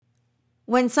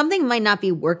When something might not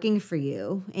be working for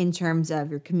you in terms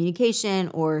of your communication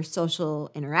or social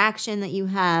interaction that you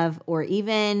have, or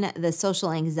even the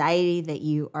social anxiety that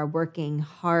you are working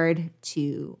hard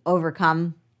to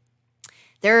overcome,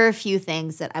 there are a few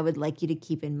things that I would like you to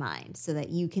keep in mind so that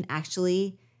you can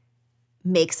actually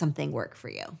make something work for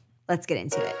you. Let's get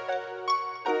into it.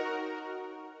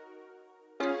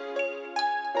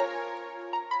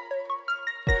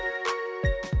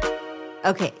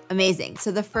 Okay, amazing.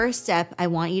 So the first step, I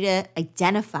want you to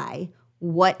identify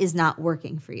what is not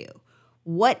working for you.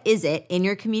 What is it in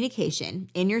your communication,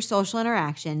 in your social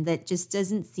interaction that just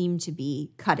doesn't seem to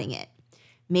be cutting it?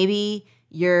 Maybe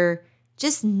you're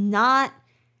just not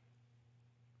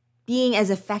being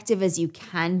as effective as you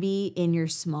can be in your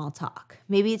small talk.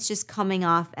 Maybe it's just coming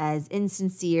off as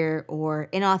insincere or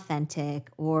inauthentic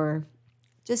or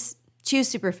just too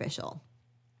superficial.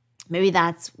 Maybe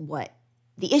that's what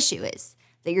the issue is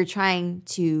that you're trying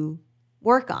to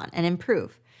work on and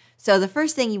improve. So the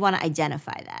first thing, you want to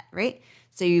identify that, right?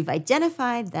 So you've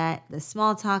identified that the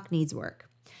small talk needs work.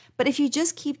 But if you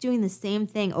just keep doing the same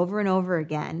thing over and over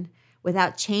again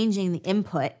without changing the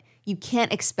input, you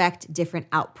can't expect different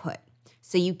output.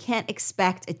 So you can't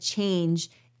expect a change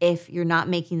if you're not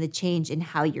making the change in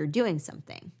how you're doing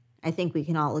something. I think we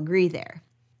can all agree there.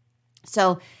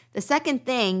 So the second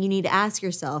thing you need to ask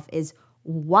yourself is,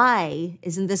 why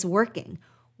isn't this working?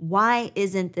 Why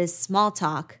isn't this small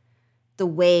talk the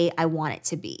way I want it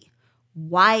to be?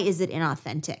 Why is it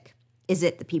inauthentic? Is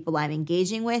it the people I'm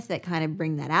engaging with that kind of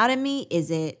bring that out in me? Is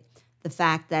it the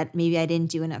fact that maybe I didn't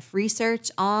do enough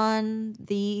research on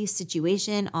the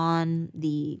situation, on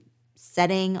the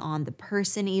setting, on the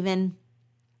person even?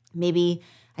 Maybe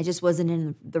I just wasn't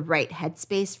in the right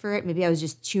headspace for it. Maybe I was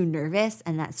just too nervous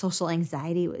and that social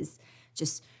anxiety was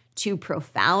just too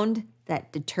profound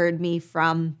that deterred me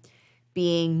from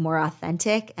being more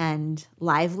authentic and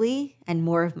lively and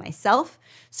more of myself.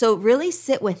 So really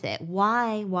sit with it.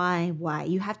 Why?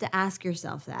 You have to ask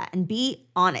yourself that and be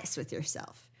honest with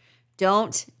yourself.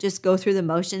 Don't just go through the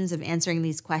motions of answering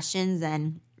these questions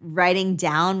and writing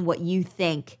down what you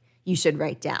think you should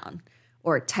write down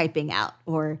or typing out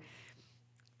or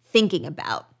thinking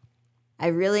about. I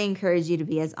really encourage you to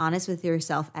be as honest with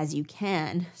yourself as you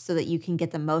can so that you can get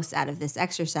the most out of this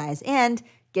exercise and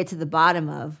get to the bottom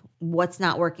of what's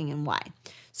not working and why.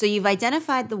 So you've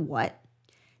identified the what.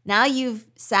 Now you've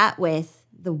sat with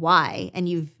the why and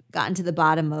you've gotten to the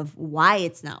bottom of why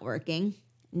it's not working.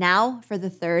 Now for the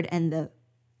third and the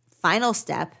final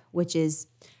step, which is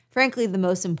frankly the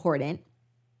most important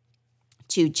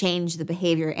to change the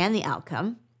behavior and the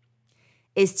outcome,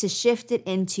 is to shift it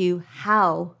into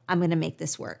how I'm going to make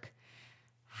this work.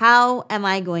 How am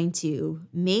I going to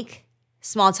make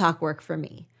small talk work for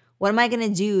me? What am I going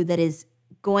to do that is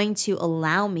going to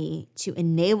allow me, to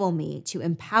enable me, to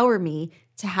empower me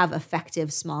to have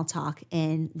effective small talk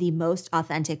in the most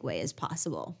authentic way as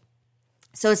possible?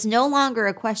 So it's no longer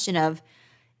a question of,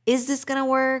 is this going to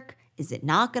work? Is it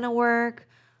not going to work?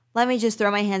 Let me just throw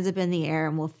my hands up in the air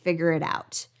and we'll figure it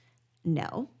out.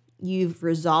 No. You've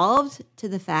resolved to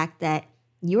the fact that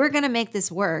you are going to make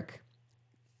this work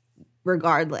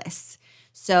regardless.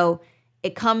 So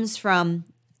it comes from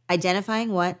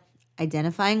identifying what,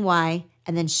 identifying why,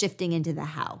 and then shifting into the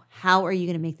how. How are you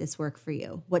going to make this work for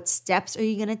you? What steps are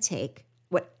you going to take?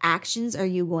 What actions are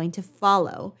you going to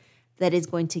follow that is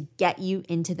going to get you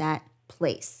into that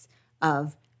place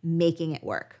of making it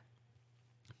work?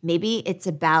 Maybe it's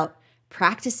about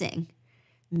practicing.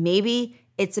 Maybe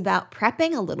it's about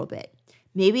prepping a little bit.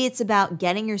 Maybe it's about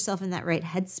getting yourself in that right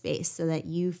headspace so that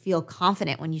you feel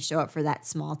confident when you show up for that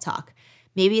small talk.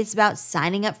 Maybe it's about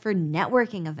signing up for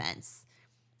networking events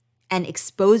and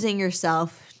exposing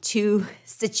yourself to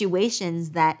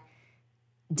situations that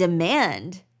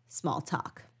demand small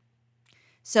talk.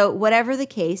 So whatever the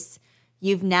case,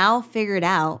 you've now figured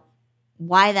out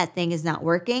why that thing is not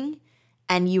working,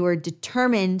 and you are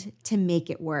determined to make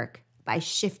it work by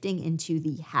shifting into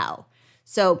the how.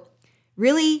 So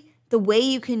really, the way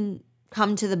you can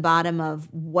come to the bottom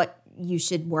of what you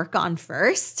should work on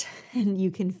first, and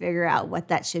you can figure out what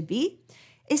that should be,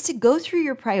 is to go through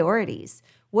your priorities.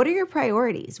 What are your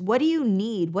priorities? What do you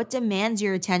need? What demands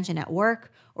your attention at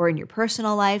work or in your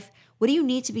personal life? What do you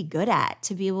need to be good at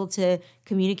to be able to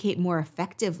communicate more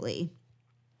effectively?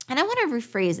 And I want to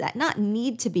rephrase that, not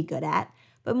need to be good at,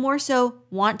 but more so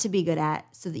want to be good at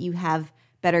so that you have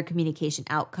better communication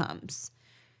outcomes.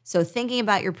 So thinking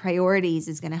about your priorities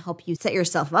is going to help you set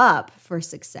yourself up for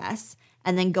success.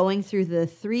 And then going through the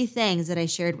 3 things that I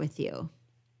shared with you: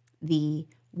 the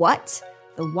what,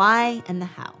 the why, and the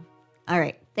how. All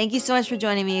right. Thank you so much for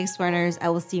joining me, Explorers. I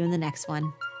will see you in the next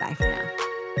one. Bye for now.